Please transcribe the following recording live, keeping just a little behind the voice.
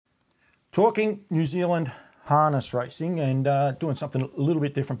Talking New Zealand harness racing and doing something a little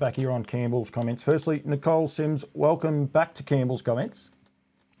bit different back here on Campbell's Comments. Firstly, Nicole Sims, welcome back to Campbell's Comments.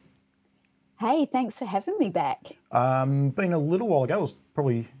 Hey, thanks for having me back. Been a little while ago, it was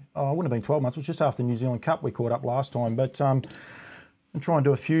probably, it wouldn't have been 12 months, it was just after New Zealand Cup we caught up last time, but I'm trying to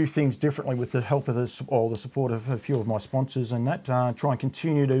do a few things differently with the help of the support of a few of my sponsors and that, try and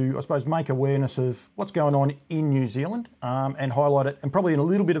continue to, I suppose, make awareness of what's going on in New Zealand and highlight it, and probably in a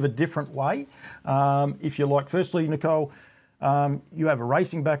little bit of a different way, if you like. Firstly, Nicole, you have a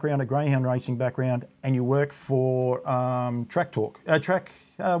racing background, a greyhound racing background, and you work for Track Talk.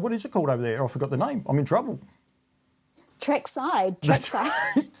 What is it called over there? I forgot the name. I'm in trouble. Trackside. Yeah,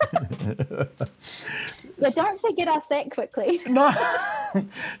 don't forget us that quickly.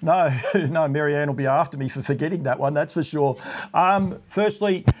 No, Marianne will be after me for forgetting that one, that's for sure.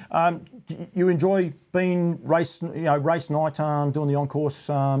 Firstly, you enjoy being race night, doing the on-course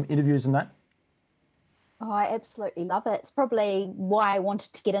interviews and that? Oh, I absolutely love it. It's probably why I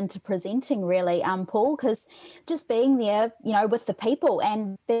wanted to get into presenting, really, Paul, because just being there, with the people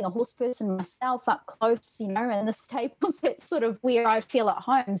and being a horse person myself up close, in the stables, that's sort of where I feel at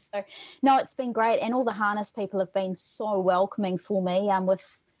home. So, no, it's been great. And all the harness people have been so welcoming for me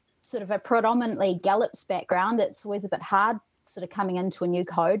with sort of a predominantly gallops background. It's always a bit hard sort of coming into a new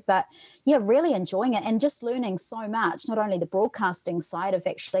code, but yeah, really enjoying it and just learning so much, not only the broadcasting side of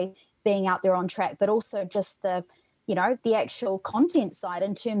actually being out there on track, but also just the actual content side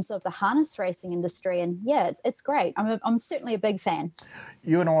in terms of the harness racing industry. And yeah, it's great. I'm certainly a big fan.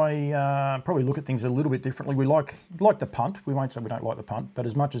 You and I probably look at things a little bit differently. We like the punt. We won't say we don't like the punt, but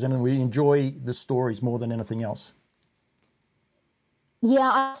as much as anything, we enjoy the stories more than anything else. Yeah,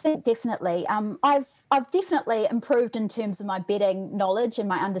 I think definitely. I've definitely improved in terms of my betting knowledge and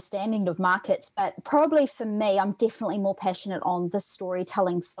my understanding of markets, but probably for me, I'm definitely more passionate on the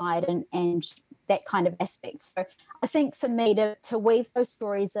storytelling side and that kind of aspect. So I think for me to weave those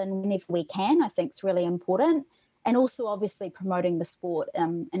stories in whenever we can, I think is really important. And also, obviously, promoting the sport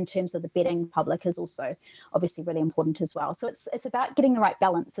in terms of the betting public is also obviously really important as well. So it's about getting the right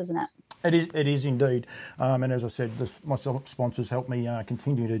balance, isn't it? It is indeed. And as I said, my sponsors help me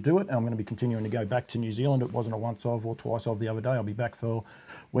continue to do it. I'm going to be continuing to go back to New Zealand. It wasn't a once off or twice off the other day. I'll be back for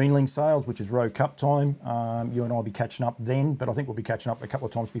Weanling Sales, which is Roe Cup time. You and I will be catching up then, but I think we'll be catching up a couple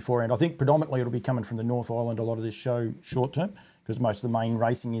of times beforehand. I think predominantly it'll be coming from the North Island, a lot of this show short term, because most of the main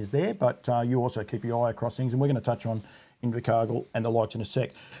racing is there, but you also keep your eye across things, and we're going to touch on Invercargill and the likes in a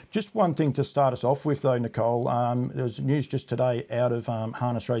sec. Just one thing to start us off with though, Nicole, there was news just today out of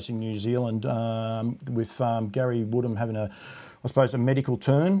Harness Racing New Zealand with Gary Woodham having a medical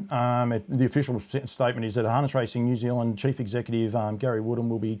turn. The official statement is that Harness Racing New Zealand Chief Executive Gary Woodham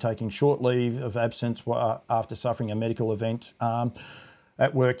will be taking short leave of absence after suffering a medical event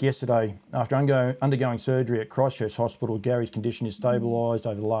at work yesterday. After undergoing surgery at Christchurch Hospital, Gary's condition is stabilised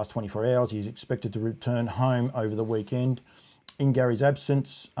over the last 24 hours. He is expected to return home over the weekend. In Gary's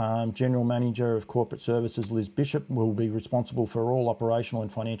absence, General Manager of Corporate Services Liz Bishop will be responsible for all operational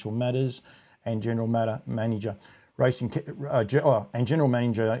and financial matters, and General Manager Racing and General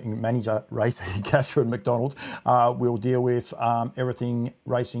Manager Racing Catherine McDonald will deal with everything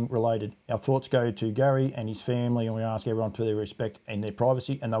racing related. Our thoughts go to Gary and his family, and we ask everyone for their respect and their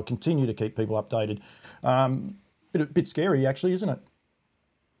privacy, and they'll continue to keep people updated. Bit scary, actually, isn't it?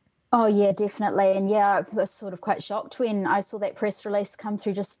 Oh, yeah, definitely. And yeah, I was sort of quite shocked when I saw that press release come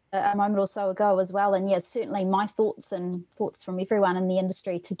through just a moment or so ago as well. And yeah, certainly my thoughts from everyone in the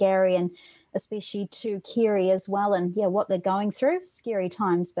industry to Gary and especially to Kerry as well. And yeah, what they're going through, scary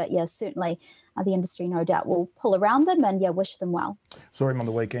times. But yeah, certainly the industry no doubt will pull around them and yeah, wish them well. Saw him on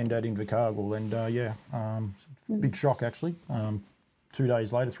the weekend at Invercargill and big shock actually. 3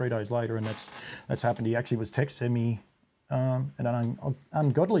 days later, and that's happened. He actually was texting me at an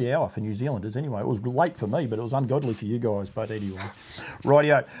ungodly hour for New Zealanders anyway. It was late for me, but it was ungodly for you guys. But anyway,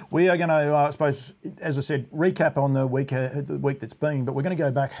 rightio. We are going to, I suppose, as I said, recap on the week that's been, but we're going to go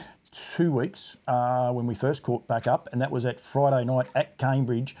back 2 weeks when we first caught back up, and that was at Friday night at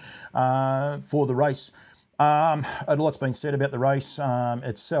Cambridge for the race. A lot's been said about the race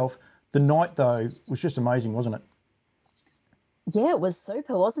itself. The night, though, was just amazing, wasn't it? Yeah, it was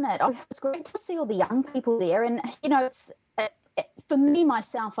super, wasn't it? It was great to see all the young people there. And, for me,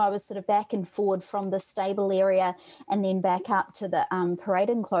 myself, I was sort of back and forward from the stable area and then back up to the parade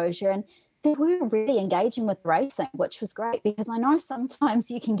enclosure. And they were really engaging with racing, which was great because I know sometimes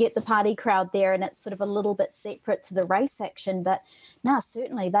you can get the party crowd there and it's sort of a little bit separate to the race action. But no,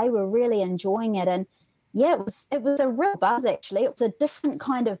 certainly they were really enjoying it. And yeah, it was a real buzz, actually. It was a different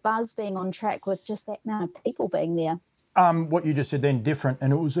kind of buzz being on track with just that amount of people being there. What you just said then, different,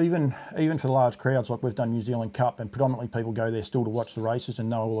 and it was even for the large crowds, like we've done New Zealand Cup, and predominantly people go there still to watch the races and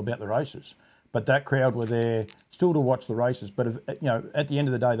know all about the races. But that crowd were there still to watch the races. But at the end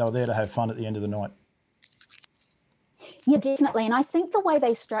of the day, they were there to have fun at the end of the night. Yeah, definitely. And I think the way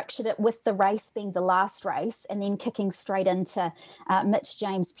they structured it with the race being the last race and then kicking straight into Mitch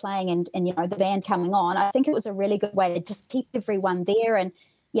James playing and the band coming on, I think it was a really good way to just keep everyone there. And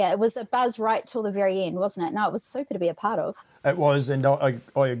yeah, it was a buzz right till the very end, wasn't it? No, it was super to be a part of. It was, and I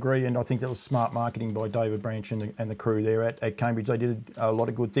agree, and I think that was smart marketing by David Branch and the crew there at Cambridge. They did a lot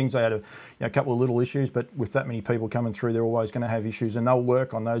of good things. They had a couple of little issues, but with that many people coming through, they're always going to have issues, and they'll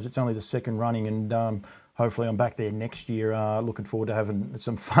work on those. It's only the second running, and hopefully I'm back there next year. Looking forward to having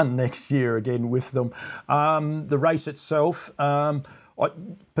some fun next year again with them. The race itself,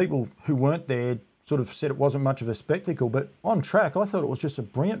 people who weren't there sort of said it wasn't much of a spectacle, but on track, I thought it was just a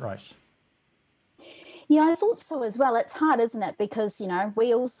brilliant race. Yeah, I thought so as well. It's hard, isn't it? Because,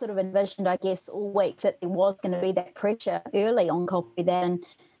 we all sort of envisioned, I guess, all week that there was going to be that pressure early on copy that, and,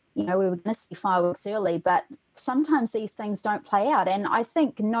 we were going to see fireworks early, but sometimes these things don't play out. And I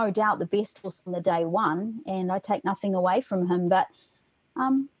think no doubt the best was on the day one, and I take nothing away from him. But,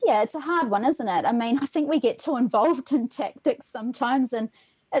 it's a hard one, isn't it? I mean, I think we get too involved in tactics sometimes, and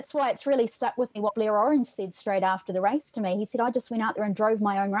it's why it's really stuck with me what Blair Orange said straight after the race to me. He said, I just went out there and drove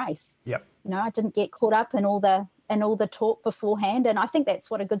my own race. Yep. I didn't get caught up in all the talk beforehand. And I think that's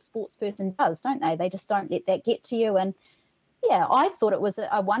what a good sports person does, don't they? They just don't let that get to you. And yeah, I thought it was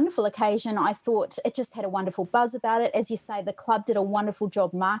a wonderful occasion. I thought it just had a wonderful buzz about it. As you say, the club did a wonderful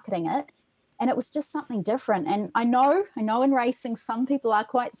job marketing it. And it was just something different. And I know in racing, some people are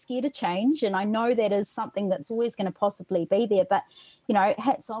quite scared of change. And I know that is something that's always going to possibly be there. But,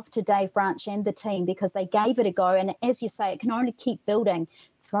 hats off to Dave Branch and the team, because they gave it a go. And as you say, it can only keep building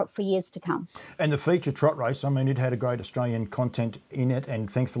for years to come. And the feature trot race, I mean, it had a great Australian content in it,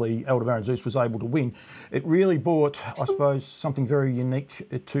 and thankfully Aldebaran Zeus was able to win. It really brought, I suppose, something very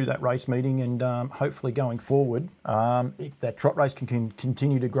unique to that race meeting, and hopefully going forward, that trot race can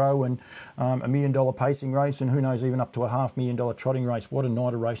continue to grow, and $1 million pacing race, and who knows, even up to a $500,000 trotting race. What a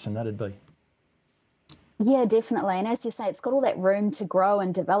night of racing that'd be. Yeah, definitely. And as you say, it's got all that room to grow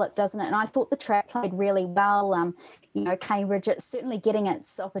and develop, doesn't it? And I thought the track played really well. Cambridge, it's certainly getting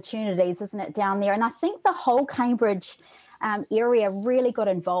its opportunities, isn't it, down there? And I think the whole Cambridge area really got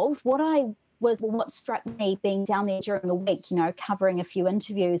involved. What struck me being down there during the week, covering a few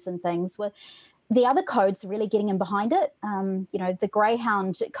interviews and things, were the other codes really getting in behind it. The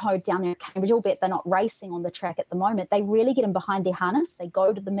Greyhound code down there at Cambridge, albeit they're not racing on the track at the moment, they really get in behind their harness. They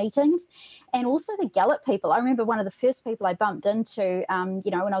go to the meetings. And also the Gallop people. I remember one of the first people I bumped into,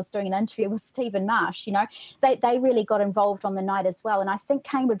 when I was doing an interview with Stephen Marsh, they really got involved on the night as well. And I think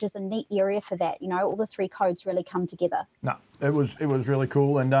Cambridge is a neat area for that. All the three codes really come together. No. It was really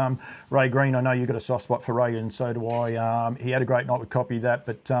cool, and Ray Green, I know you've got a soft spot for Ray, and so do I. He had a great night with Copy That,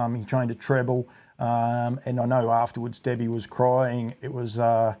 but he trained a treble, and I know afterwards Debbie was crying. It was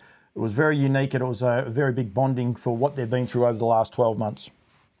very unique, and it was a very big bonding for what they've been through over the last 12 months.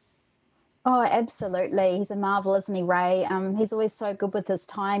 Oh, absolutely. He's a marvel, isn't he, Ray? He's always so good with his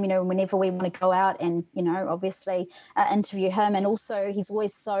time, whenever we want to go out and, obviously interview him. And also he's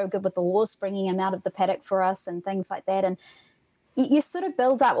always so good with the horse, bringing him out of the paddock for us and things like that. And you sort of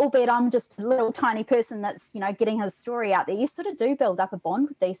build up, albeit I'm just a little tiny person that's, getting his story out there. You sort of do build up a bond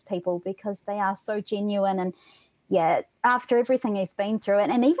with these people because they are so genuine. And yeah, after everything he's been through,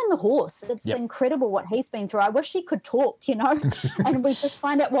 and even the horse, it's incredible what he's been through. I wish he could talk, and we just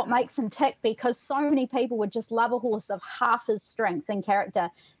find out what makes him tick, because so many people would just love a horse of half his strength and character,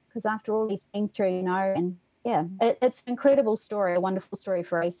 because after all he's been through, and yeah, it's an incredible story, a wonderful story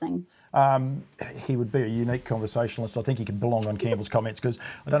for racing. He would be a unique conversationalist. I think he could belong on Campbell's comments, because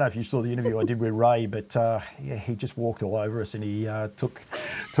I don't know if you saw the interview I did with Ray, but he just walked all over us, and he took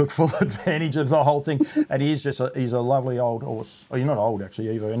full advantage of the whole thing. And he's a lovely old horse. Oh, you're not old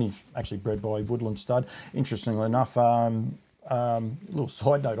actually either, and he's actually bred by Woodland Stud. Interestingly enough, little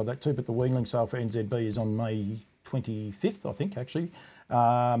side note on that too, but the weanling sale for NZB is on May 25th, I think actually.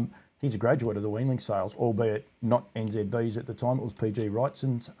 He's a graduate of the weanling sales, albeit not NZB's at the time. It was PG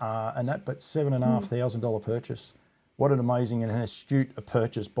Wrightson's and that, but $7,500 purchase. What an amazing and an astute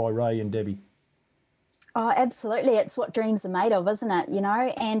purchase by Ray and Debbie. Oh, absolutely. It's what dreams are made of, isn't it?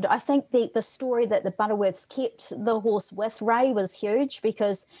 And I think the story that the Butterworths kept the horse with Ray was huge,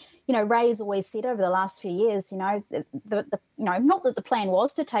 because Ray has always said over the last few years, not that the plan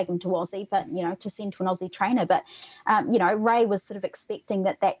was to take him to Aussie, but, to send to an Aussie trainer. But, Ray was sort of expecting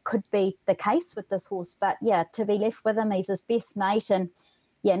that could be the case with this horse. But, yeah, to be left with him, he's his best mate. And,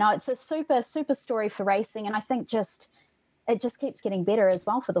 yeah, no, it's a super, super story for racing. And I think just it just keeps getting better as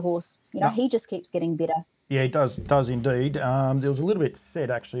well for the horse. He just keeps getting better. Yeah, it does indeed. There was a little bit said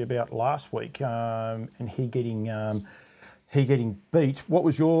actually about last week, and he getting beat. What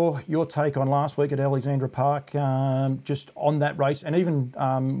was your take on last week at Alexandra Park, just on that race, and even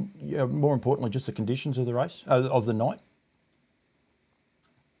more importantly, just the conditions of the race of the night?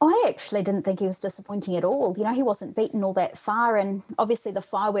 I actually didn't think he was disappointing at all. He wasn't beaten all that far, and obviously the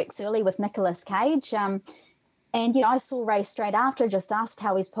fireworks early with Nicolas Cage. And, I saw Ray straight after, just asked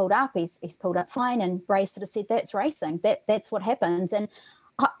how he's pulled up. He's pulled up fine. And Ray sort of said, that's racing. That's what happens. And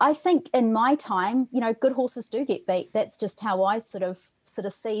I think in my time, good horses do get beat. That's just how I sort of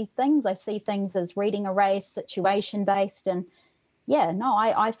see things. I see things as reading a race, situation based. And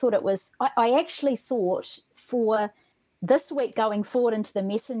I thought it was, I actually thought for this week going forward into the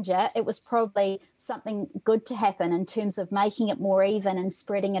Messenger, it was probably something good to happen in terms of making it more even and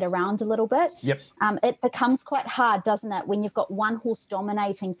spreading it around a little bit. Yep. It becomes quite hard, doesn't it, when you've got one horse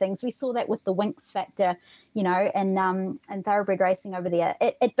dominating things. We saw that with the Winx factor, and thoroughbred racing over there.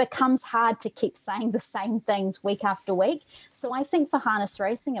 It becomes hard to keep saying the same things week after week. So I think for harness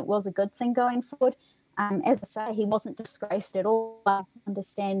racing, it was a good thing going forward. As I say, he wasn't disgraced at all. I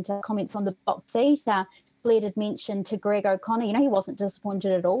understand comments on the box seat. Blair did mention to Greg O'Connor, he wasn't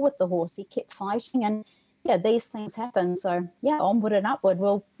disappointed at all with the horse. He kept fighting, and these things happen. So onward and upward.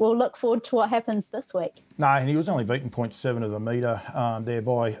 We'll look forward to what happens this week. No, and he was only beaten 0.7 of a metre there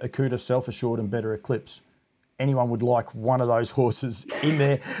by Akuta, Self Assured and Better Eclipse. Anyone would like one of those horses in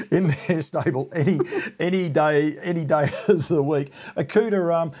their stable any day of the week.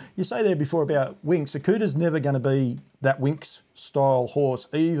 Akuta, you say there before about Winx. Akuta's never going to be that Winx style horse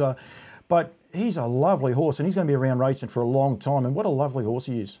either, but he's a lovely horse, and he's going to be around racing for a long time. And what a lovely horse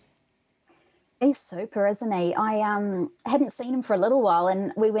he is. He's super, isn't he? I hadn't seen him for a little while,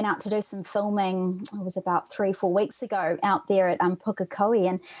 and we went out to do some filming, it was about 3-4 weeks ago, out there at Pukekohe.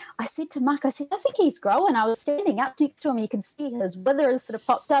 And I said to Mark, I think he's growing. I was standing up next to him, and you can see his withers sort of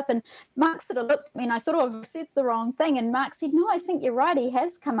popped up. And Mark sort of looked at me, and I thought, I've said the wrong thing. And Mark said, no, I think you're right. He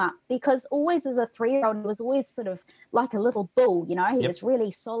has come up, because always as a 3-year-old, he was always sort of like a little bull, He was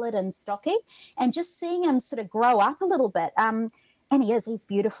really solid and stocky. And just seeing him sort of grow up a little bit, and he's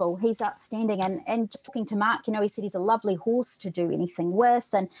beautiful. He's outstanding. And just talking to Mark, he said he's a lovely horse to do anything with.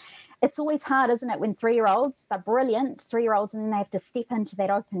 And it's always hard, isn't it, when 3-year-olds, they're brilliant 3-year-olds, and then they have to step into that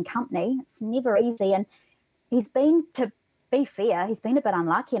open company. It's never easy. And he's been, to be fair, he's been a bit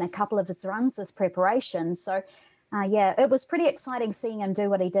unlucky in a couple of his runs this preparation. So, it was pretty exciting seeing him do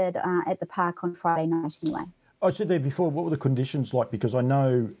what he did at the park on Friday night anyway. I said there before, what were the conditions like? Because I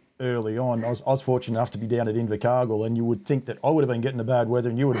know early on, I was fortunate enough to be down at Invercargill, and you would think that I would have been getting the bad weather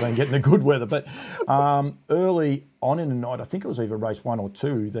and you would have been getting the good weather. But early on in the night, I think it was either race 1 or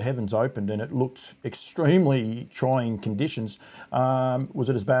 2, the heavens opened and it looked extremely trying conditions. Was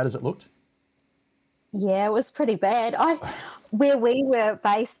it as bad as it looked? Yeah, it was pretty bad. Where we were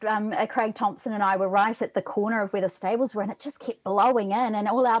based, Craig Thompson and I were right at the corner of where the stables were, and it just kept blowing in, and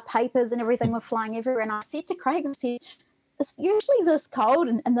all our papers and everything were flying everywhere. And I said to Craig, it's usually this cold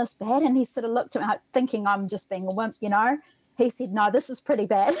and this bad. And he sort of looked at me thinking I'm just being a wimp, He said, no, this is pretty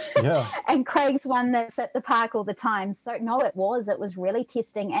bad. Yeah. And Craig's one that's at the park all the time. So, no, it was really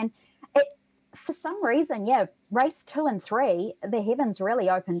testing. And for some reason, race 2 and 3, the heavens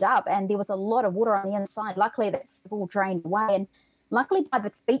really opened up, and there was a lot of water on the inside. Luckily, that's all drained away. And luckily, by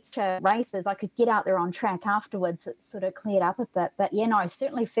the feature races, I could get out there on track afterwards. It sort of cleared up a bit. But, I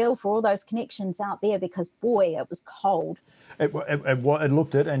certainly feel for all those connections out there, because, boy, it was cold. It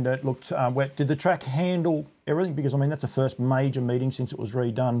looked it, and it looked wet. Did the track handle everything? Because, that's the first major meeting since it was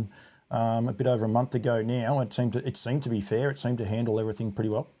redone a bit over a month ago now. It seemed to be fair. It seemed to handle everything pretty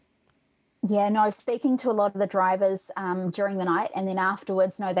well. Yeah, no, speaking to a lot of the drivers during the night and then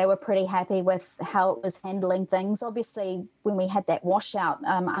afterwards, no, they were pretty happy with how it was handling things. Obviously, when we had that washout,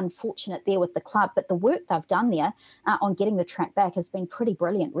 unfortunate there with the club, but the work they've done there on getting the track back has been pretty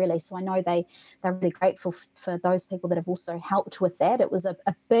brilliant, really. So I know they're really grateful for those people that have also helped with that. It was a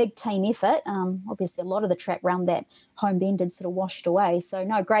big team effort. Obviously, a lot of the track around that home bend had sort of washed away. So,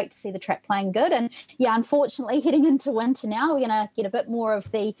 no, great to see the track playing good. And, unfortunately, heading into winter now, we're going to get a bit more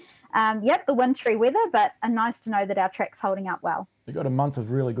of the the wintry weather, but nice to know that our track's holding up well. They've got a month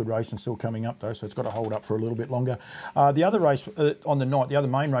of really good racing still coming up, though, so it's got to hold up for a little bit longer. The other race on the night, the other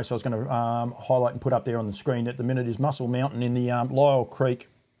main race I was going to highlight and put up there on the screen at the minute is Muscle Mountain in the Lyell Creek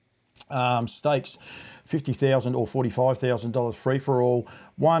Stakes, $50,000 or $45,000 free for all.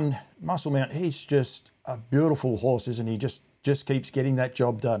 One, Muscle Mountain, he's just a beautiful horse, isn't he? Just keeps getting that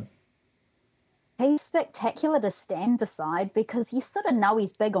job done. He's spectacular to stand beside, because you sort of know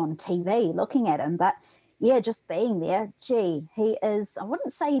he's big on TV looking at him, but yeah, just being there, gee, he is, I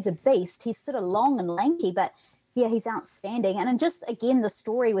wouldn't say he's a beast. He's sort of long and lanky, but yeah, he's outstanding. And just, again, the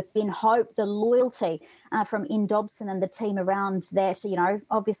story with Ben Hope, the loyalty from Ian Dobson and the team around that,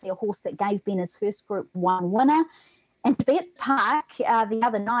 obviously a horse that gave Ben his first Group 1 winner. And to be at the park the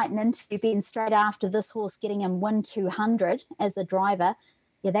other night and interview Ben straight after this horse getting him win 200 as a driver,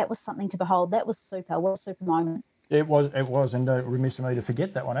 yeah, that was something to behold. That was super. What a super moment. It was, and remiss of me to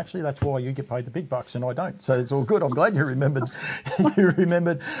forget that one. Actually, that's why you get paid the big bucks and I don't. So it's all good. I'm glad you remembered. You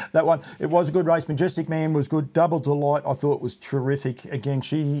remembered that one. It was a good race. Majestic Man was good. Double Delight, I thought was terrific. Again,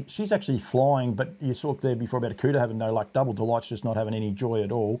 she's actually flying, but you saw there before about Akuta having no luck. Double Delight's just not having any joy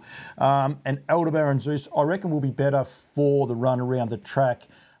at all. And Aldebaran Zeus, I reckon, will be better for the run around the track.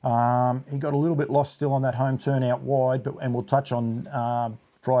 He got a little bit lost still on that home turn out wide, and we'll touch on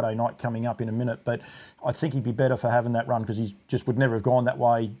Friday night coming up in a minute, but I think he'd be better for having that run because he just would never have gone that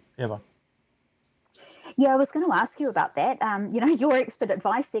way ever. Yeah, I was going to ask you about that. Your expert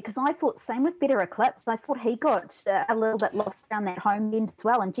advice there, because I thought same with Better Eclipse. I thought he got a little bit lost around that home bend as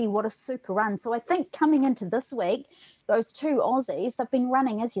well. And gee, what a super run. So I think coming into this week, those two Aussies, they've been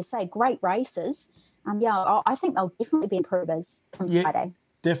running, as you say, great races. I think they'll definitely be improvers from Friday.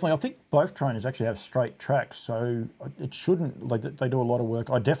 Definitely. I think both trainers actually have straight tracks, so it shouldn't, they do a lot of work.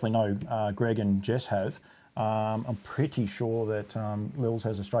 I definitely know Greg and Jess have. I'm pretty sure that Lils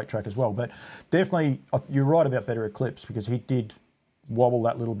has a straight track as well. But definitely, you're right about Better Eclipse because he did wobble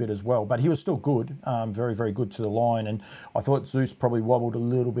that little bit as well. But he was still good, very, very good to the line. And I thought Zeus probably wobbled a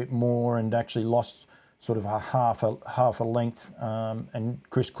little bit more and actually lost sort of a half a length, and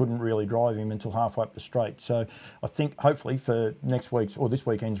Chris couldn't really drive him until halfway up the straight. So I think hopefully for next week's or this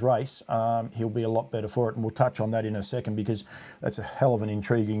weekend's race, he'll be a lot better for it, and we'll touch on that in a second because that's a hell of an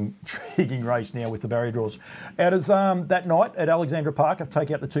intriguing race now with the barrier draws. Out of that night at Alexandra Park, I'll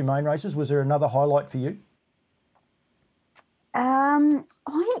take out the two main races. Was there another highlight for you?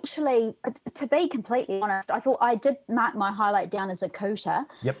 I actually, to be completely honest, I thought I did mark my highlight down as Akuta.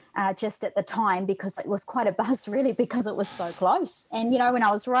 Yep. Just at the time because it was quite a buzz really because it was so close. And, when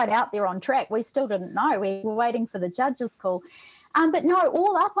I was right out there on track, we still didn't know. We were waiting for the judges' call. But no,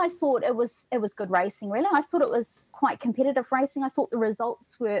 all up, I thought it was good racing, really. I thought it was quite competitive racing. I thought the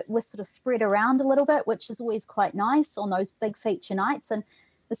results were sort of spread around a little bit, which is always quite nice on those big feature nights. And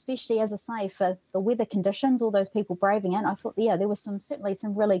especially, as I say, for the weather conditions, all those people braving it, I thought, there was certainly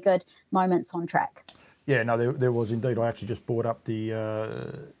some really good moments on track. Yeah, no, there was indeed. I actually just brought up the...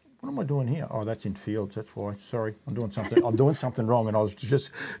 what am I doing here? Oh, that's in fields. That's why. Sorry, I'm doing something wrong, and I was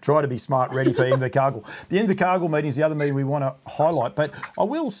just trying to be smart, ready for Invercargill. The Invercargill meeting is the other meeting we want to highlight. But I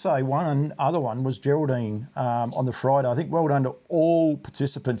will say one other one was Geraldine on the Friday. I think well done to all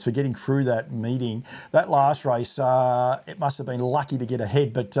participants for getting through that meeting. That last race, it must have been lucky to get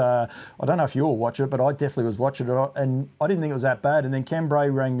ahead. But I don't know if you all watch it, but I definitely was watching it, and I didn't think it was that bad. And then Cam Bray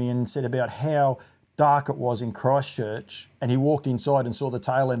rang me and said about how dark it was in Christchurch, and he walked inside and saw the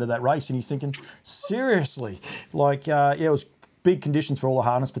tail end of that race, and he's thinking, seriously, it was big conditions for all the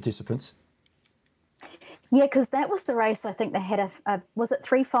harness participants. Yeah, because that was the race. I think they had was it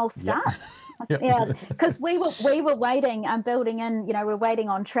 3 false starts? Yep. Yeah, because we were waiting, building in. We're waiting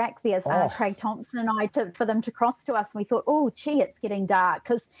on track there. Craig Thompson and I for them to cross to us. And we thought, oh, gee, it's getting dark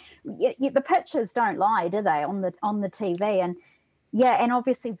because the pictures don't lie, do they, on the TV? And yeah, and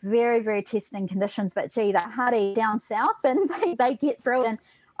obviously very, very testing conditions. But gee, they're hardy down south, and they get through it. And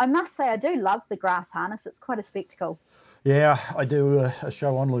I must say, I do love the grass harness. It's quite a spectacle. Yeah, I do a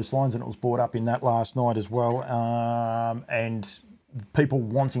show on Loose Lines, and it was brought up in that last night as well. And people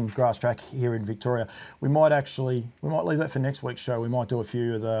wanting grass track here in Victoria. We might leave that for next week's show. We might do a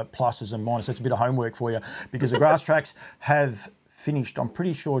few of the pluses and minuses. That's a bit of homework for you because the grass tracks have finished. I'm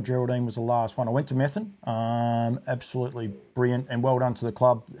pretty sure Geraldine was the last one. I went to Methven, absolutely brilliant, and well done to the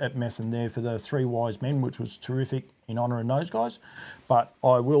club at Methven there for the 3 wise men, which was terrific in honour of those guys. But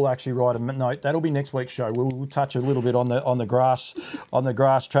I will actually write a note. That'll be next week's show. We'll touch a little bit on the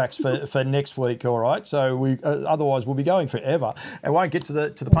grass tracks for next week. All right. So we otherwise we'll be going forever and won't get to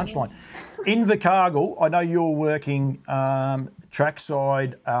the punchline. Invercargill, I know you're working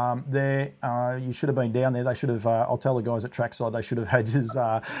trackside there. You should have been down there. They should have. I'll tell the guys at trackside they should have had us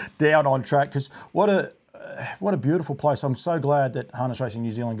down on track because what a beautiful place. I'm so glad that Harness Racing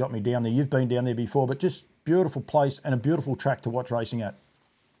New Zealand got me down there. You've been down there before, but just beautiful place and a beautiful track to watch racing at.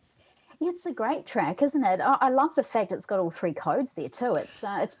 It's a great track, isn't it? I love the fact it's got all 3 codes there too.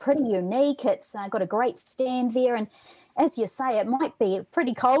 It's pretty unique. It's got a great stand there, and as you say, it might be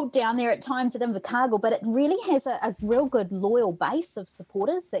pretty cold down there at times at Invercargill, but it really has a real good loyal base of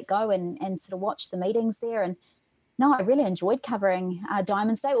supporters that go and sort of watch the meetings there. And no, I really enjoyed covering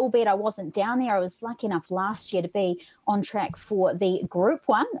Diamonds Day, albeit I wasn't down there. I was lucky enough last year to be on track for the Group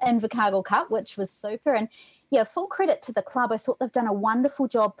 1 Invercargill Cup, which was super. And yeah, full credit to the club. I thought they've done a wonderful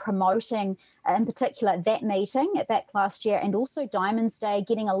job promoting, in particular, that meeting back last year, and also Diamonds Day,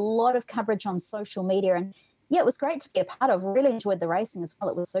 getting a lot of coverage on social media. And yeah, it was great to be a part of. Really enjoyed the racing as well.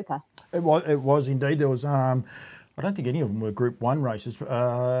 It was super. It was indeed. There was, I don't think any of them were Group 1 races.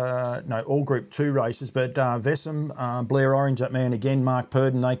 No, all Group 2 races. But Vessam, Blair Orange, that man again, Mark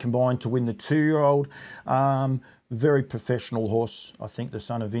Purden, they combined to win the 2-year-old. Very professional horse, I think, the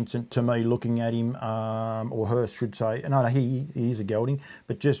son of Vincent, to me, looking at him, or her, should say. No, he is a gelding,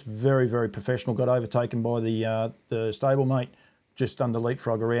 but just very, very professional. Got overtaken by the stablemate, just done the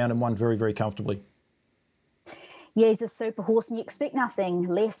leapfrog around and won very, very comfortably. Yeah, he's a super horse, and you expect nothing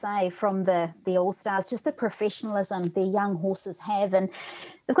less, from the All-Stars, just the professionalism the young horses have. And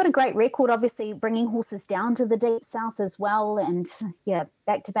they've got a great record, obviously, bringing horses down to the Deep South as well. And, yeah,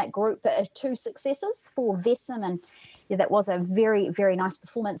 back-to-back Group 2 successes for Vessam. And, yeah, that was a very, very nice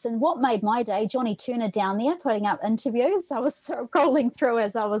performance. And what made my day, Johnny Turner down there putting up interviews. I was sort of scrolling through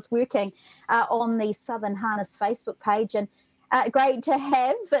as I was working on the Southern Harness Facebook page, and great to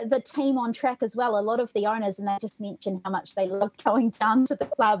have the team on track as well. A lot of the owners, and they just mentioned how much they loved going down to the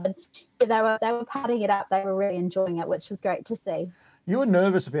club, and yeah, they were partying it up. They were really enjoying it, which was great to see. You were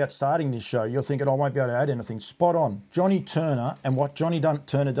nervous about starting this show. You're thinking, I won't be able to add anything. Spot on. Johnny Turner, and what Johnny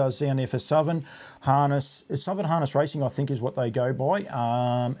Turner does down there for Southern Harness Racing, I think, is what they go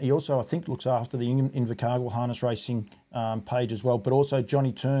by. He also, I think, looks after the Invercargill Harness Racing page as well, but also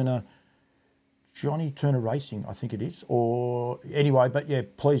Johnny Turner Racing, I think it is. Or anyway, but yeah,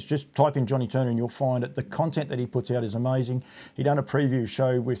 please just type in Johnny Turner and you'll find it. The content that he puts out is amazing. He done a preview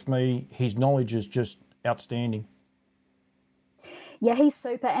show with me. His knowledge is just outstanding. Yeah, he's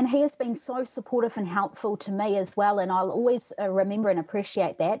super, and he has been so supportive and helpful to me as well, and I'll always remember and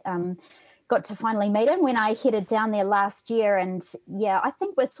appreciate that. Got to finally meet him when I headed down there last year. And yeah, I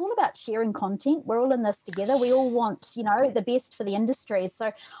think it's all about sharing content. We're all in this together. We all want, the best for the industry.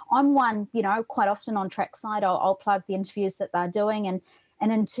 So I'm one, quite often on trackside, I'll plug the interviews that they're doing. And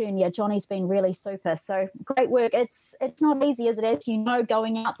in turn, yeah, Johnny's been really super. So great work. It's not easy as it is,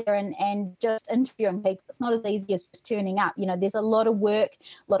 going out there and just interviewing people. It's not as easy as just turning up. There's a lot of work,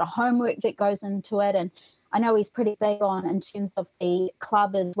 a lot of homework that goes into it. And I know he's pretty big on in terms of the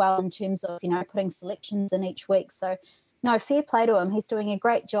club as well, in terms of, putting selections in each week. So, no, fair play to him. He's doing a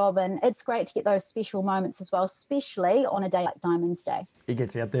great job, and it's great to get those special moments as well, especially on a day like Diamonds Day. He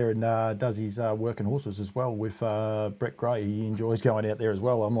gets out there and does his working horses as well with Brett Gray. He enjoys going out there as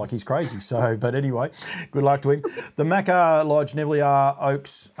well. I'm like, he's crazy. So, but anyway, good luck to him. The Macca Lodge Nivellier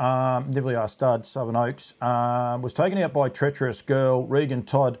Oaks, Nivellier Stud, Southern Oaks, was taken out by Treacherous Girl, Regan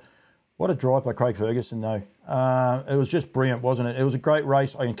Todd. What a drive by Craig Ferguson, though. It was just brilliant, wasn't it? It was a great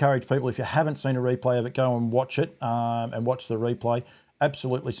race. I encourage people, if you haven't seen a replay of it, go and watch it and watch the replay.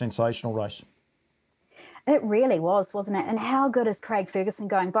 Absolutely sensational race. It really was, wasn't it? And how good is Craig Ferguson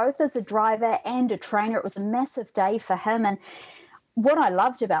going, both as a driver and a trainer? It was a massive day for him. And what I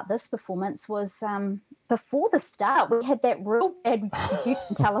loved about this performance was before the start, we had that real bad, you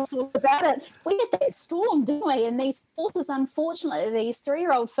can tell us all about it, we had that storm, didn't we? And these horses, unfortunately, these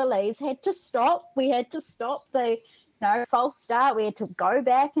 3-year-old fillies had to stop. We had to stop the false start. We had to go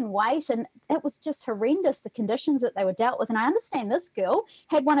back and wait. And it was just horrendous, the conditions that they were dealt with. And I understand this girl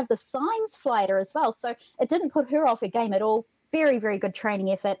had one of the signs fly at her as well. So it didn't put her off her game at all. Very, very good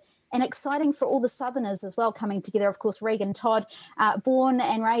training effort. And exciting for all the Southerners as well coming together. Of course, Regan Todd, born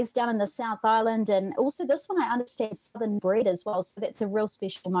and raised down in the South Island. And also this one, I understand, Southern bred as well. So that's a real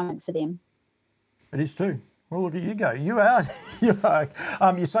special moment for them. It is too. Well, look at you go. You are.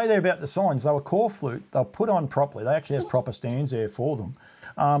 You say there about the signs. They were core flute. They're put on properly. They actually have proper stands there for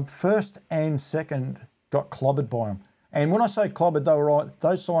them. First and second got clobbered by them. And when I say clobbered,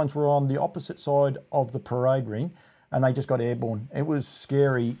 those signs were on the opposite side of the parade ring, and they just got airborne. It was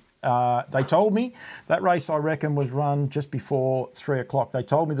scary. They told me that race, I reckon, was run just before 3 o'clock. They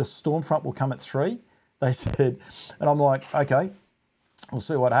told me the storm front will come at 3. They said, and I'm like, okay, we'll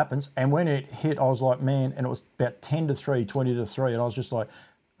see what happens. And when it hit, I was like, man, and it was about 10 to 3, 20 to 3. And I was just like,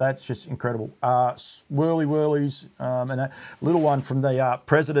 that's just incredible. Whirlies, and that little one from the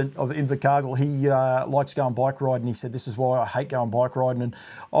president of Invercargill, he likes going bike riding. He said, this is why I hate going bike riding. And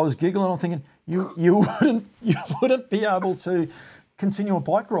I was giggling. I'm thinking, you wouldn't be able to continue a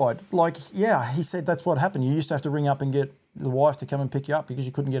bike ride. Like, yeah, he said that's what happened. You used to have to ring up and get the wife to come and pick you up because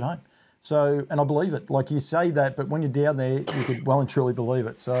you couldn't get home. So, and I believe it. Like, you say that, but when you're down there, you could well and truly believe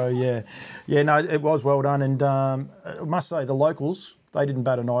it. So, no, it was well done. And I must say, the locals, they didn't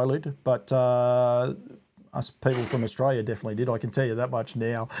bat an eyelid, but Us people from Australia definitely did. I can tell you that much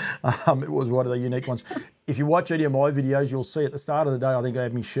now. It was one of the unique ones. If you watch any of my videos, you'll see at the start of the day, I think I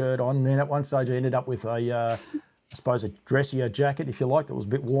had my shirt on. And then at one stage, I ended up with I suppose a dressier jacket, if you like, that was a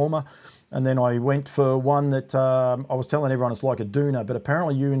bit warmer. And then I went for one that I was telling everyone it's like a doona, but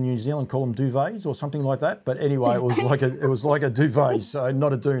apparently you in New Zealand call them duvets or something like that. But anyway, it was like a duvet, so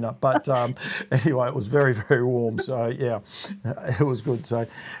not a doona. But anyway, it was very, very warm. So yeah, it was good. So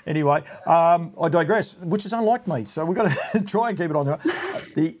anyway, I digress, which is unlike me. So we've got to try and keep it on.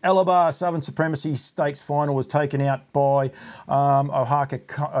 The Alabar Southern Supremacy Stakes final was taken out by Ohaka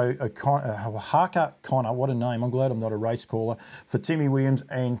Connor. What a name! I'm glad I'm not a race caller, for Timmy Williams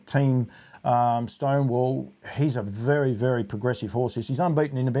and Team Stonewall. He's a very, very progressive horse. He's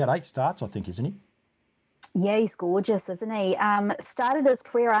unbeaten in about 8 starts, I think, isn't he? Yeah, he's gorgeous, isn't he? Started his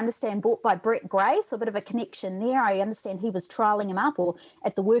career, I understand, bought by Brett Gray, so a bit of a connection there. I understand he was trialling him up, or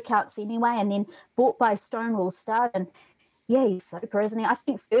at the workouts anyway, and then bought by Stonewall Stud. And yeah, he's super, isn't he? I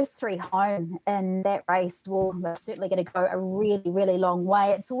think first 3 home in that race will certainly going to go a really, really long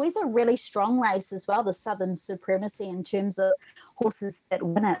way. It's always a really strong race as well, the Southern Supremacy, in terms of horses that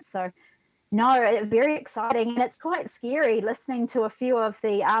win it. So no, very exciting, and it's quite scary listening to a few of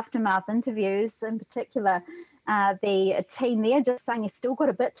the aftermath interviews, in particular the team there just saying he's still got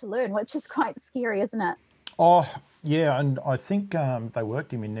a bit to learn, which is quite scary, isn't it? Oh, yeah, and I think they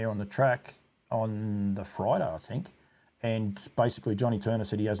worked him in there on the track on the Friday, I think. And basically, Johnny Turner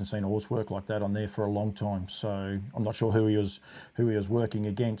said he hasn't seen a horse work like that on there for a long time. So I'm not sure who he was working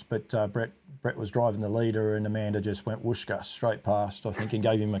against, but Brett was driving the leader, and Amanda just went whooshka straight past, I think, and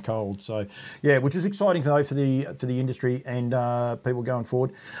gave him a cold. So yeah, which is exciting though for the industry and people going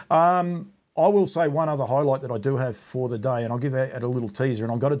forward. I will say one other highlight that I do have for the day, and I'll give it a little teaser,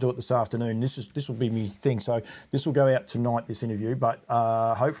 and I've got to do it this afternoon. This will be my thing, so this will go out tonight, this interview, but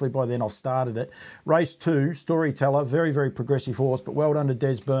hopefully by then I've started it. Race 2, Storyteller, very, very progressive horse, but well done to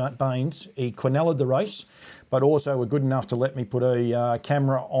Des Baines. He Quinella'd the race, but also were good enough to let me put a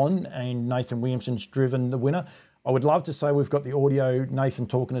camera on, and Nathan Williamson's driven the winner. I would love to say we've got the audio, Nathan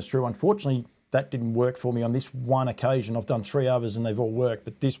talking us through. Unfortunately, that didn't work for me on this one occasion. I've done 3 others and they've all worked,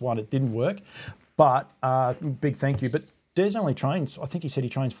 but this one, it didn't work. But big thank you. But Des only trains, I think he said he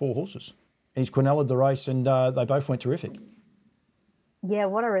trains 4 horses. And he's Quinella'd the race, and they both went terrific. Yeah,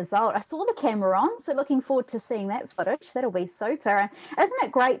 what a result. I saw the camera on, so looking forward to seeing that footage. That'll be super. And isn't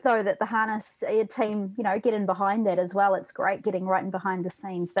it great, though, that the harness team, get in behind that as well? It's great getting right in behind the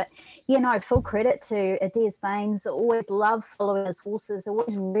scenes. But, full credit to Des Baines. Always love following his horses,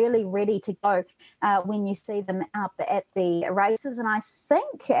 always really ready to go when you see them up at the races. And I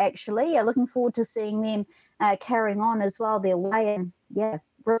think, actually, looking forward to seeing them carrying on as well their way. And, yeah,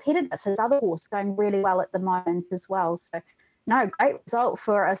 repetitive. His other horse going really well at the moment as well. So, no, great result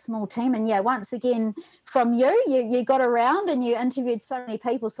for a small team. And, yeah, once again, from you got around and you interviewed so many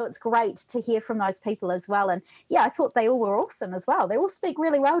people, so it's great to hear from those people as well. And, yeah, I thought they all were awesome as well. They all speak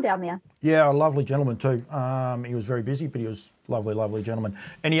really well down there. Yeah, a lovely gentleman too. He was very busy, but he was lovely, lovely gentleman.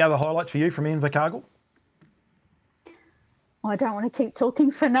 Any other highlights for you from Invercargill? Well, I don't want to keep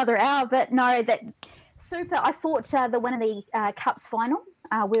talking for another hour, but no, that super. I thought the win of the Cups final,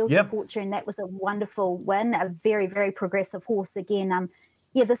 Wheels of Fortune, that was a wonderful win, a very, very progressive horse again.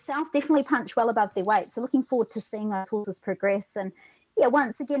 The South definitely punched well above their weight, so looking forward to seeing those horses progress. And,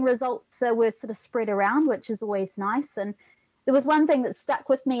 once again, results were sort of spread around, which is always nice. And there was one thing that stuck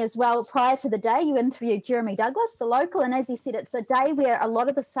with me as well. Prior to the day, you interviewed Jeremy Douglas, the local, and as he said, it's a day where a lot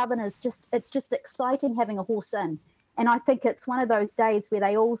of the Southerners it's just exciting having a horse in. And I think it's one of those days where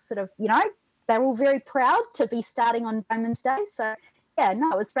they all sort of, they're all very proud to be starting on Bowman's Day. So, it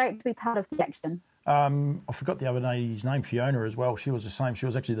was great to be part of the action. I forgot the other lady's name, Fiona, as well. She was the same. She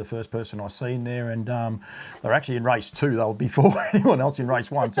was actually the first person I seen there, and they're actually in race 2. They were before anyone else in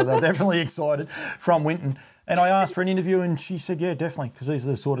race 1, so they're definitely excited from Winton. And I asked for an interview, and she said, yeah, definitely, because these are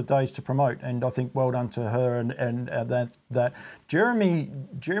the sort of days to promote. And I think well done to her and that. Jeremy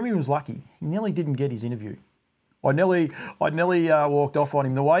was lucky. He nearly didn't get his interview. I nearly walked off on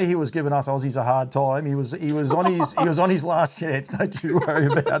him. The way he was giving us Aussies a hard time, he was on his last chance. Don't you worry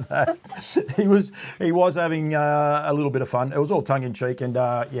about that. He was having a little bit of fun. It was all tongue in cheek, and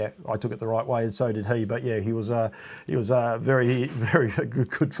I took it the right way, and so did he. But yeah, he was very, very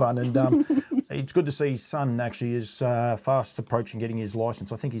good fun, and it's good to see his son actually is fast approaching getting his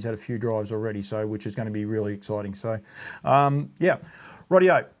licence. I think he's had a few drives already, which is going to be really exciting. So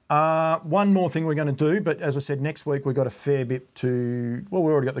rightio. One more thing we're going to do, but as I said, next week we've got a fair bit to. Well,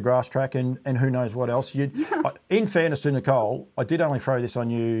 we've already got the grass track and who knows what else. In fairness to Nicole, I did only throw this on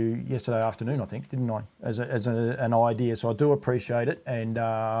you yesterday afternoon, I think, didn't I? As an idea, so I do appreciate it, and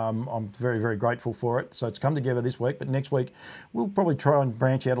I'm very, very grateful for it. So it's come together this week, but next week we'll probably try and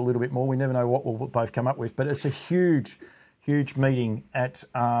branch out a little bit more. We never know what we'll both come up with, but it's a huge meeting at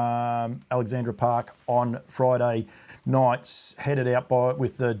Alexandra Park on Friday nights, headed out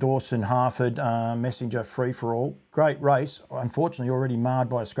with the Dawson Harford Messenger Free for All. Great race. Unfortunately, already marred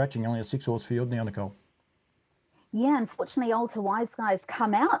by a scratching. Only a 6-horse field now, Nicole. Yeah, unfortunately, Alta Wise Guys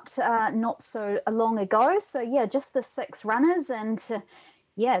come out not so long ago. So yeah, just the 6 runners and.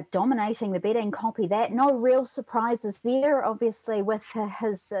 Dominating the betting, copy that. No real surprises there, obviously, with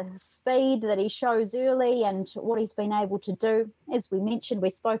his speed that he shows early and what he's been able to do. As we mentioned,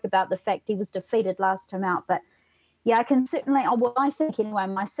 we spoke about the fact he was defeated last time out, but yeah, I can certainly, I think anyway,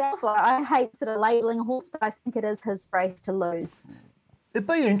 myself, I hate sort of labelling a horse, but I think it is his race to lose. It'd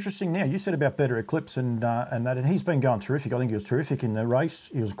be interesting now. You said about Better Eclipse and that, and he's been going terrific. I think he was terrific in the race.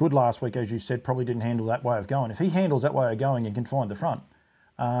 He was good last week, as you said, probably didn't handle that way of going. If he handles that way of going and can find the front,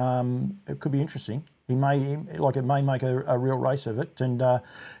 it could be interesting. It may make a real race of it, and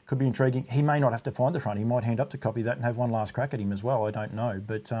could be intriguing. He may not have to find the front. He might hand up to copy that and have one last crack at him as well. I don't know,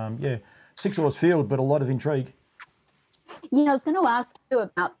 but 6-horse field, but a lot of intrigue. Yeah, I was going to ask you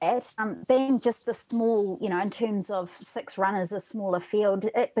about that. Being just the small, in terms of 6 runners, a smaller field,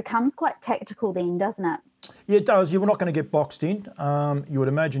 it becomes quite tactical then, doesn't it? Yeah, it does. You're not going to get boxed in. You would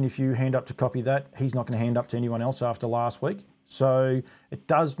imagine if you hand up to copy that, he's not going to hand up to anyone else after last week. So it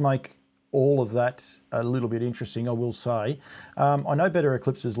does make all of that a little bit interesting, I will say. I know Better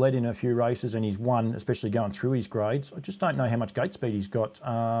Eclipse has led in a few races and he's won, especially going through his grades. I just don't know how much gate speed he's got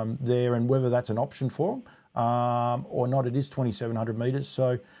there and whether that's an option for him or not. It is 2,700 metres,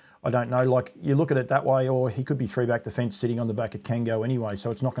 so I don't know. Like, you look at it that way, or he could be 3 back the fence sitting on the back at Kango anyway, so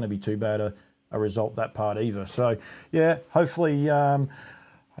it's not going to be too bad a result, that part either. So, yeah, hopefully one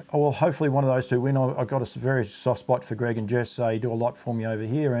of those two win. I've got a very soft spot for Greg and Jess. They do a lot for me over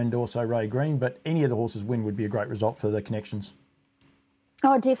here, and also Ray Green. But any of the horses win would be a great result for the connections.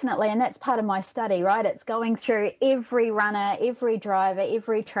 Oh, definitely. And that's part of my study, right? It's going through every runner, every driver,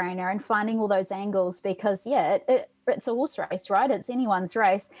 every trainer and finding all those angles because, it's a horse race, right? It's anyone's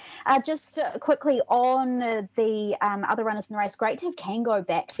race. Just quickly on the other runners in the race, great to have Kango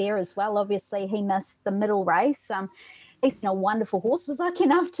back there as well. Obviously, he missed the middle race. He's been a wonderful horse. Was lucky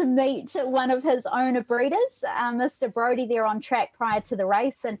enough to meet one of his owner breeders, Mr. Brody, there on track prior to the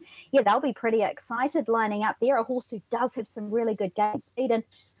race. And, they'll be pretty excited lining up there, a horse who does have some really good gate speed. And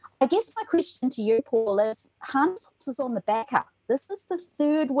I guess my question to you, Paul, is harness horses on the back up. This is the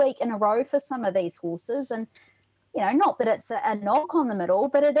 3rd week in a row for some of these horses. And, not that it's a knock on them at all,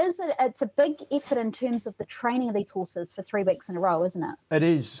 but it's a big effort in terms of the training of these horses for 3 weeks in a row, isn't it? It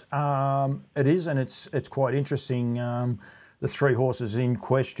is. It is, and it's quite interesting. The 3 horses in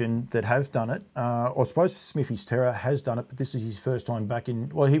question that have done it, or I suppose Smithy's Terror has done it, but this is his first time back in.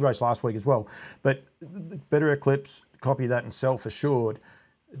 Well, he raced last week as well, but Better Eclipse, Copy That, and Self Assured,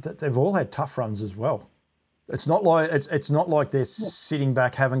 they've all had tough runs as well. It's not like they're sitting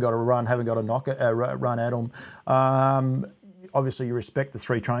back, haven't got a run, haven't got a run at them. Obviously, you respect the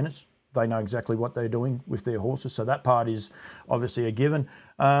 3 trainers. They know exactly what they're doing with their horses, so that part is obviously a given.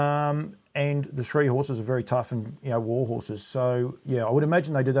 And the 3 horses are very tough and war horses. So I would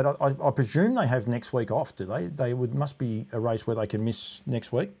imagine they do that. I presume they have next week off. Do they? Must be a race where they can miss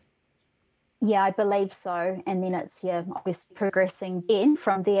next week. Yeah, I believe so. And then it's, obviously progressing then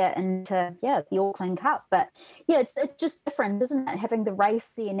from there into, the Auckland Cup. But, it's just different, isn't it, having the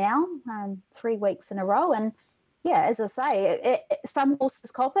race there now, 3 weeks in a row. And, as I say, some horses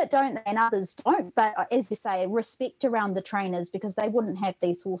cop it, don't they, and others don't. But as you say, respect around the trainers because they wouldn't have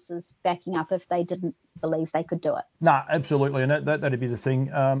these horses backing up if they didn't believe they could do it. No, absolutely. And that'd be the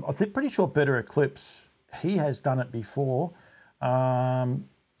thing. I'm pretty sure Better Eclipse, he has done it before.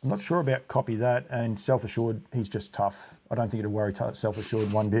 I'm not sure about Copy That and Self Assured. He's just tough. I don't think it'll worry Self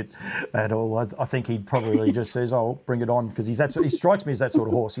Assured one bit at all. I think he probably just says, "Oh, bring it on," because he strikes me as that sort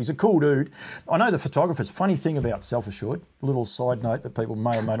of horse. He's a cool dude. I know the photographers. Funny thing about Self Assured, little side note that people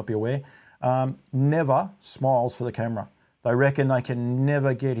may or may not be aware, never smiles for the camera. They reckon they can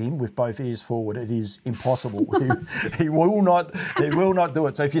never get him with both ears forward. It is impossible. He will not do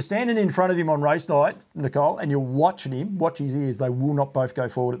it. So if you're standing in front of him on race night, Nicole, and you're watching him, watch his ears. They will not both go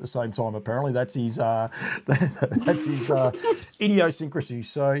forward at the same time. Apparently, that's his idiosyncrasy.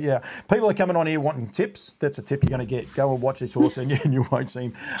 So yeah, people are coming on here wanting tips. That's a tip you're going to get. Go and watch this horse, and you won't see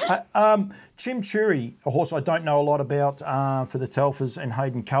him. Chimchuri, a horse I don't know a lot about for the Telfers and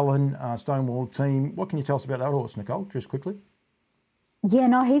Hayden Cullen Stonewall team. What can you tell us about that horse, Nicole? Just quickly. Yeah,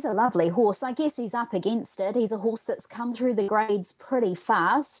 no, he's a lovely horse. I guess he's up against it. He's a horse that's come through the grades pretty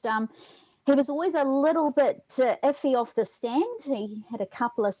fast. He was always a little bit iffy off the stand. He had a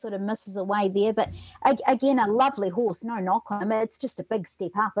couple of sort of misses away there. But again, a lovely horse, no knock on him. It's just a big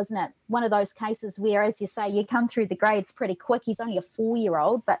step up, isn't it? One of those cases where, as you say, you come through the grades pretty quick. He's only a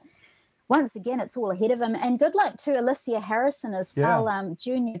 4-year-old, but once again, it's all ahead of him. And good luck to Alicia Harrison as well,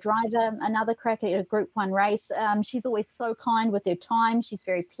 junior driver, another crack at a Group 1 race. She's always so kind with her time. She's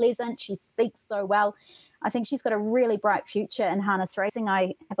very pleasant. She speaks so well. I think she's got a really bright future in harness racing.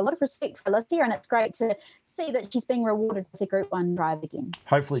 I have a lot of respect for Alicia, and it's great to see that she's being rewarded with a Group 1 drive again.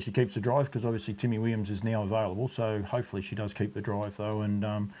 Hopefully she keeps the drive, because obviously Timmy Williams is now available. So hopefully she does keep the drive, though,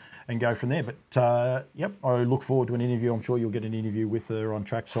 and go from there. But, yep, I look forward to an interview. I'm sure you'll get an interview with her on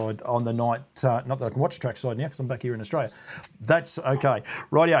trackside on the night. Not that I can watch trackside now because I'm back here in Australia. That's okay.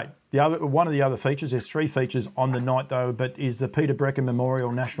 Rightio. One of the other features, there's 3 features on the night though, but is the Peter Brecken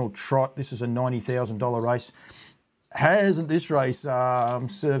Memorial National Trot. This is a $90,000 race. Hasn't this race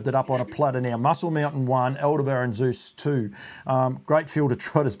served it up on a platter now? Muscle Mountain 1, Aldebaran Zeus 2. Great field of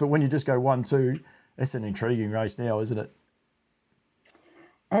trotters, but when you just go 1-2, that's an intriguing race now, isn't it?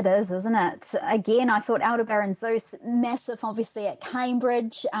 It is, isn't it? Again, I thought Aldebaran Zeus, massive, obviously, at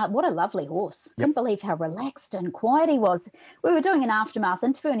Cambridge. What a lovely horse. Couldn't believe how relaxed and quiet he was. We were doing an aftermath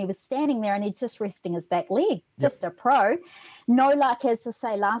interview and he was standing there and he's just resting his back leg. Just a pro. No luck, as to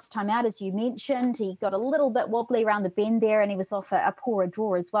say, last time out, as you mentioned. He got a little bit wobbly around the bend there and he was off a poorer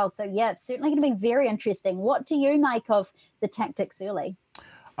draw as well. So, yeah, it's certainly going to be very interesting. What do you make of the tactics early?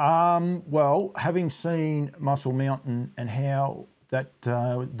 Well, having seen Muscle Mountain and how that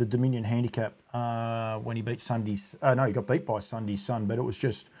the Dominion handicap when he beat Sunday's... he got beat by Sunday's Sun, but it was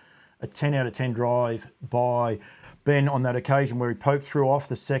just a 10 out of 10 drive by Ben on that occasion where he poked through off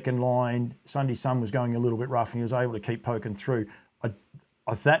the second line. Sunday's Sun was going a little bit rough and he was able to keep poking through.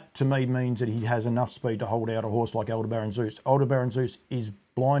 That, to me, means that he has enough speed to hold out a horse like Aldebaran Zeus. Aldebaran Zeus is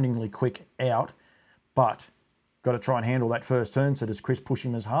blindingly quick out, but got to try and handle that first turn. So does Chris push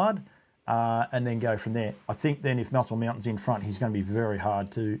him as hard? And then go from there. I think then if Muscle Mountain's in front, he's going to be very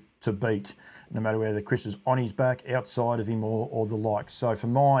hard to beat, no matter whether Chris is on his back, outside of him, or the like. So for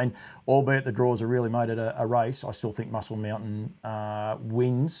mine, albeit the draws have really made it a race, I still think Muscle Mountain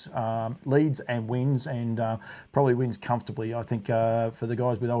wins, leads and wins, and probably wins comfortably. I think for the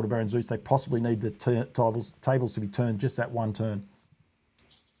guys with Aldebaran Zeus, they possibly need the tables to be turned just that one turn.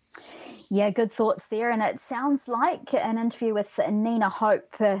 Yeah, good thoughts there. And it sounds like an interview with Nina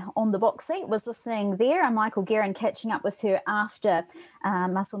Hope on the box seat was listening there, and Michael Guerin catching up with her after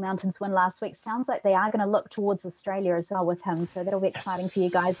Muscle Mountain's win last week. Sounds like they are going to look towards Australia as well with him. So that'll be exciting for you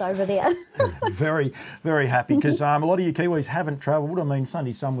guys over there. Very, very happy because a lot of you Kiwis haven't travelled. I mean,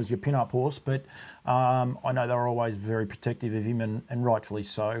 Sunday Sun was your pin-up horse, but I know they're always very protective of him, and rightfully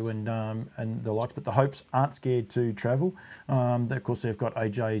so, and the likes. But the Hopes aren't scared to travel. Of course, they've got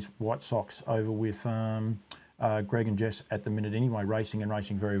AJ's White Sox over with Greg and Jess at the minute anyway, racing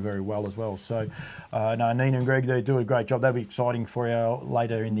very, very well as well. So, no, Nina and Greg, they do a great job. That'll be exciting for you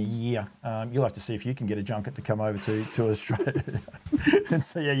later in the year. You'll have to see if you can get a junket to come over to Australia and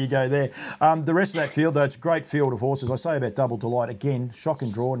see how you go there. The rest of that field, though, it's a great field of horses. I say about Double Delight, again, shock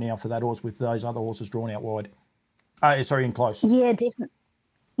and draw now for that horse with those other horses drawn out wide. In close. Yeah, definitely.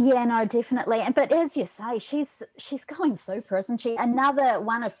 Yeah, no, definitely. But as you say, she's going super, isn't she? Another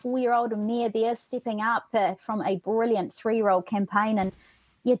one, a 4-year-old mare there, stepping up from a brilliant 3-year-old campaign. And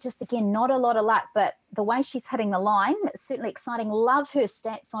yeah, just again, not a lot of luck, but the way she's hitting the line, certainly exciting. Love her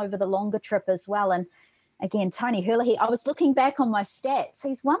stats over the longer trip as well. And again, Tony Hurley, I was looking back on my stats.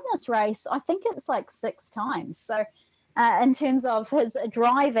 He's won this race, I think it's like 6 times. So in terms of his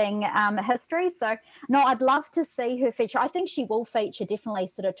driving history. So, no, I'd love to see her feature. I think she will feature definitely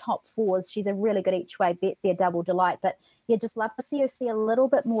sort of top 4s. She's a really good each-way bet there, Double Delight. But, yeah, just love to see her see a little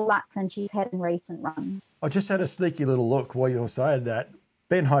bit more luck than she's had in recent runs. I just had a sneaky little look while you were saying that.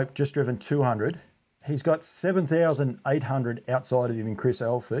 Ben Hope just driven 200. He's got 7,800 outside of him in Chris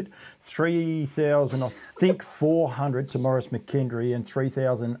Alford, 3,000, I think 400 to Morris McKendry, and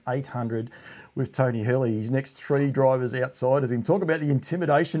 3,800 with Tony Hurley. His next 3 drivers outside of him. Talk about the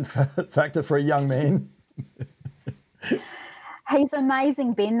intimidation factor for a young man. He's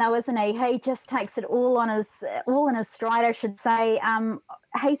amazing, Ben, though, isn't he? He just takes it all in his stride, I should say.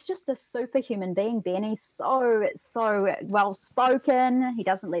 He's just a superhuman being, Ben. He's so well spoken. He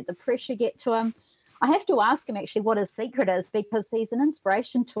doesn't let the pressure get to him. I have to ask him actually what his secret is, because he's an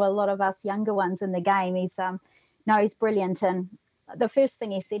inspiration to a lot of us younger ones in the game. He's brilliant. And the first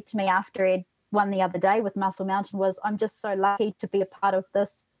thing he said to me after he'd won the other day with Muscle Mountain was, "I'm just so lucky to be a part of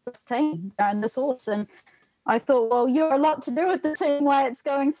this team and this horse." And I thought, well, you're a lot to do with the team why it's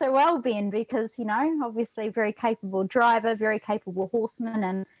going so well, Ben, because, obviously very capable driver, very capable horseman,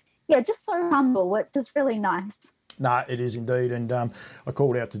 and just so humble, which is really nice. No, it is indeed. And I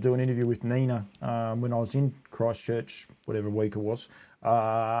called out to do an interview with Nina when I was in Christchurch, whatever week it was.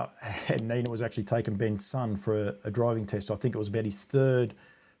 And Nina was actually taking Ben's son for a driving test. I think it was about his third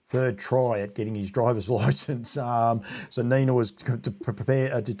try at getting his driver's license. So Nina was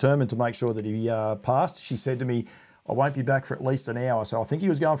determined to make sure that he passed. She said to me, "I won't be back for at least an hour." So I think he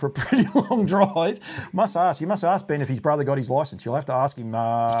was going for a pretty long drive. You must ask Ben if his brother got his license. You'll have to ask him.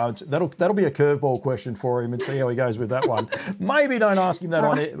 That'll be a curveball question for him and see how he goes with that one. Maybe don't ask him that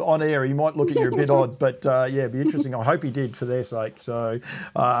on air. He might look at you a bit odd, but it'd be interesting. I hope he did for their sake. So,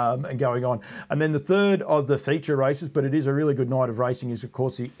 and going on. And then the third of the feature races, but it is a really good night of racing, is of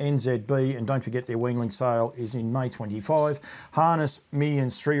course the NZB. And don't forget their Weanling sale is in May 25. Harness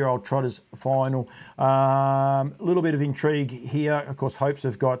Millions 3-year-old Trotters final. Little bit of intrigue here. Of course, Hopes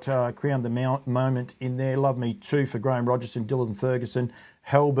have got Crown the Moment in there. Love Me Too for Graham Rogerson, Dylan Ferguson,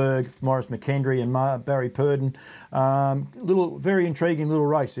 Hellberg, Morris McKendry and Barry Purdon. Very intriguing little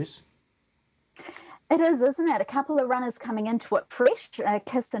race, this. It is, isn't it? A couple of runners coming into it fresh.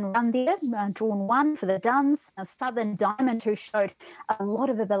 Kiss and Run there, drawn 1 for the Duns. Southern Diamond, who showed a lot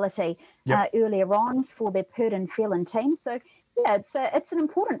of ability earlier on for their Purdon Phelan team. So, it's an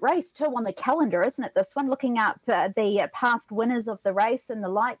important race too on the calendar, isn't it? This one, looking up the past winners of the race and the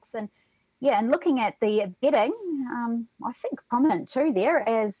likes, and looking at the betting, I think prominent too there,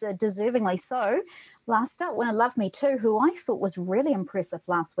 as deservingly so. Last up, winner Love Me Too, who I thought was really impressive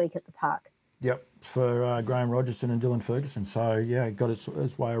last week at the park. Yep, for Graham Rogerson and Dylan Ferguson. So, got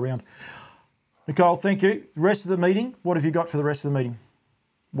its way around. Nicole, thank you. The rest of the meeting, what have you got for the rest of the meeting?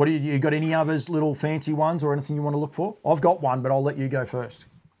 What do you got? Any others, little fancy ones or anything you want to look for? I've got one, but I'll let you go first.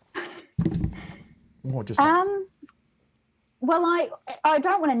 Well, I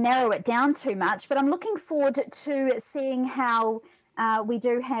don't want to narrow it down too much, but I'm looking forward to seeing how we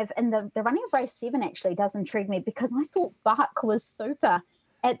do have in the running of race 7. Actually does intrigue me, because I thought Buck was super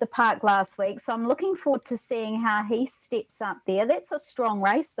at the park last week. So I'm looking forward to seeing how he steps up there. That's a strong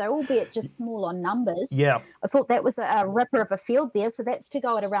race, though, albeit just small on numbers. Yeah. I thought that was a ripper of a field there. So that's to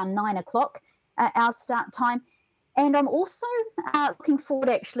go at around 9 o'clock, our start time. And I'm also looking forward,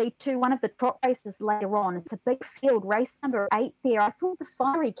 actually, to one of the trot races later on. It's a big field, race number 8 there. I thought the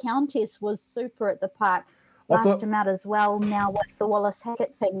Fiery Countess was super at the park last time out as well, now with the Wallace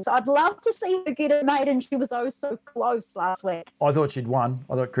Hackett things. I'd love to see her get it made, and she was so close last week. I thought she'd won.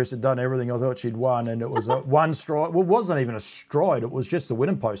 I thought Chris had done everything. I thought she'd won, and it was one stride. Well, it wasn't even a stride. It was just the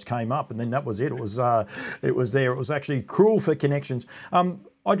winning post came up, and then that was it. It was there. It was actually Cruel for Connections.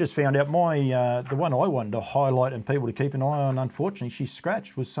 I just found out the one I wanted to highlight and people to keep an eye on, unfortunately, she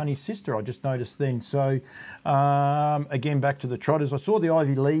scratched, was Sunny's sister. I just noticed then. So, again, back to the trotters. I saw the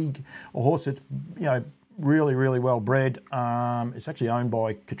Ivy League, a horse that's, really, really well bred. It's actually owned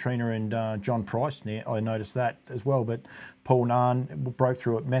by Katrina and John Price now. I noticed that as well. But Paul Nahn broke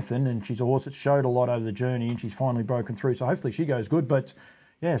through at Methven, and she's a horse that showed a lot over the journey, and she's finally broken through. So hopefully she goes good. But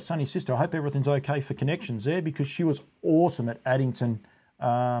yeah, Sunny's sister, I hope everything's okay for Connections there, because she was awesome at Addington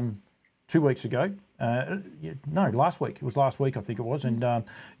 2 weeks ago. Last week. It was last week, I think it was. And I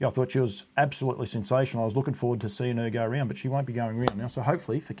thought she was absolutely sensational. I was looking forward to seeing her go around, but she won't be going around now. So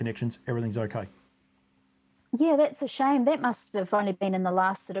hopefully for Connections, everything's okay. Yeah, that's a shame. That must have only been in the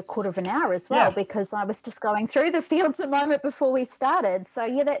last sort of quarter of an hour as well, because I was just going through the fields a moment before we started. So,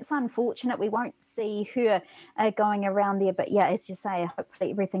 that's unfortunate. We won't see her going around there. But, as you say,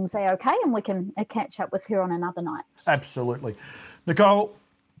 hopefully everything's okay and we can catch up with her on another night. Absolutely. Nicole,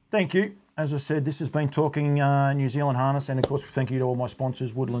 thank you. As I said, this has been Talking New Zealand Harness, and of course thank you to all my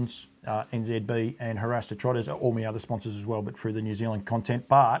sponsors, Woodlands, NZB and Harasta Trotters, all my other sponsors as well, but through the New Zealand content.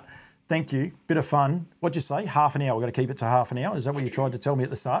 But thank you. Bit of fun. What'd you say? Half an hour. We've got to keep it to half an hour. Is that what you tried to tell me at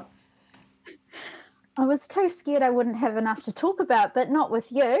the start? I was too scared I wouldn't have enough to talk about, but not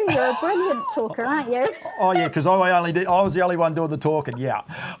with you. You're a brilliant talker, aren't you? Oh, yeah, because I was the only one doing the talking, yeah.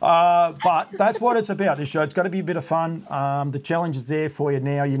 But that's what it's about, this show. It's got to be a bit of fun. The challenge is there for you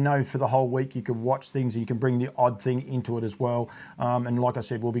now. For the whole week you can watch things and you can bring the odd thing into it as well. And like I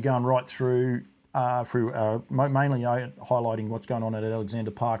said, we'll be going right through through mainly highlighting what's going on at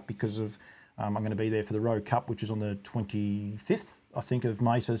Alexander Park because of I'm going to be there for the Row Cup, which is on the 25th, I think, of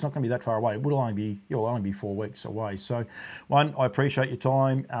May. So it's not going to be that far away. You'll only be 4 weeks away. So, one, I appreciate your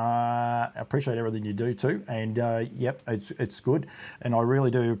time. I appreciate everything you do too. And yep, it's good, and I really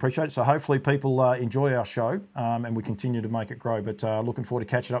do appreciate it. So hopefully people enjoy our show and we continue to make it grow. But looking forward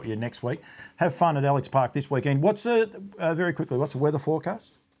to catching up with you next week. Have fun at Alex Park this weekend. Very quickly, what's the weather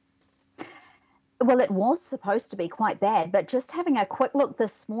forecast? Well, it was supposed to be quite bad, but just having a quick look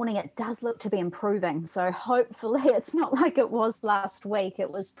this morning, it does look to be improving. So hopefully it's not like it was last week.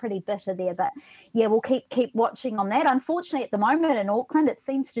 It was pretty bitter there, but yeah, we'll keep watching on that. Unfortunately, at the moment in Auckland, it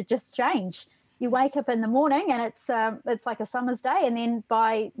seems to just change. You wake up in the morning and it's like a summer's day, and then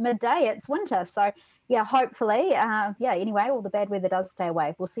by midday it's winter. So yeah, hopefully, anyway, all the bad weather does stay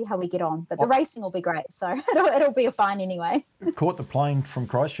away. We'll see how we get on, but the racing will be great. So it'll be fine anyway. Caught the plane from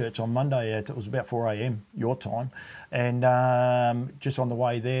Christchurch on Monday. It was about 4 a.m. your time, and just on the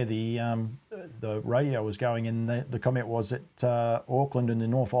way there, the radio was going, and the comment was that Auckland and the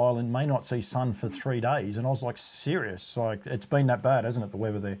North Island may not see sun for 3 days, and I was like, serious? Like, it's been that bad, hasn't it? The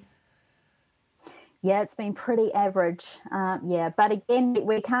weather there. Yeah, it's been pretty average. But again,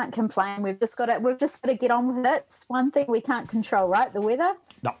 we can't complain. We've just got to get on with it. It's one thing we can't control, right? The weather.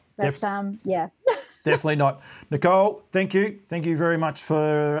 No, but, yeah. Definitely not. Nicole, thank you. Thank you very much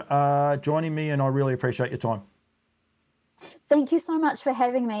for joining me, and I really appreciate your time. Thank you so much for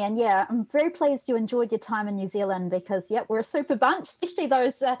having me. And yeah, I'm very pleased you enjoyed your time in New Zealand because, we're a super bunch, especially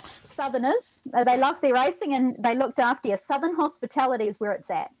those Southerners. They love their racing and they looked after you. Southern hospitality is where it's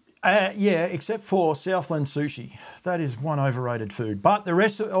at. Yeah, except for Southland sushi. That is one overrated food. But the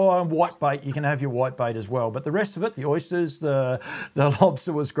rest of white bait, you can have your white bait as well. But the rest of it, the oysters, the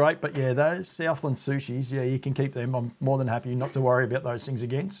lobster was great. But yeah, those Southland sushis, yeah, you can keep them. I'm more than happy not to worry about those things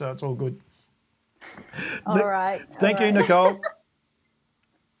again. So it's all good. All right. Thank you, Nicole.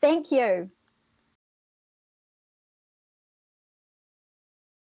 Thank you.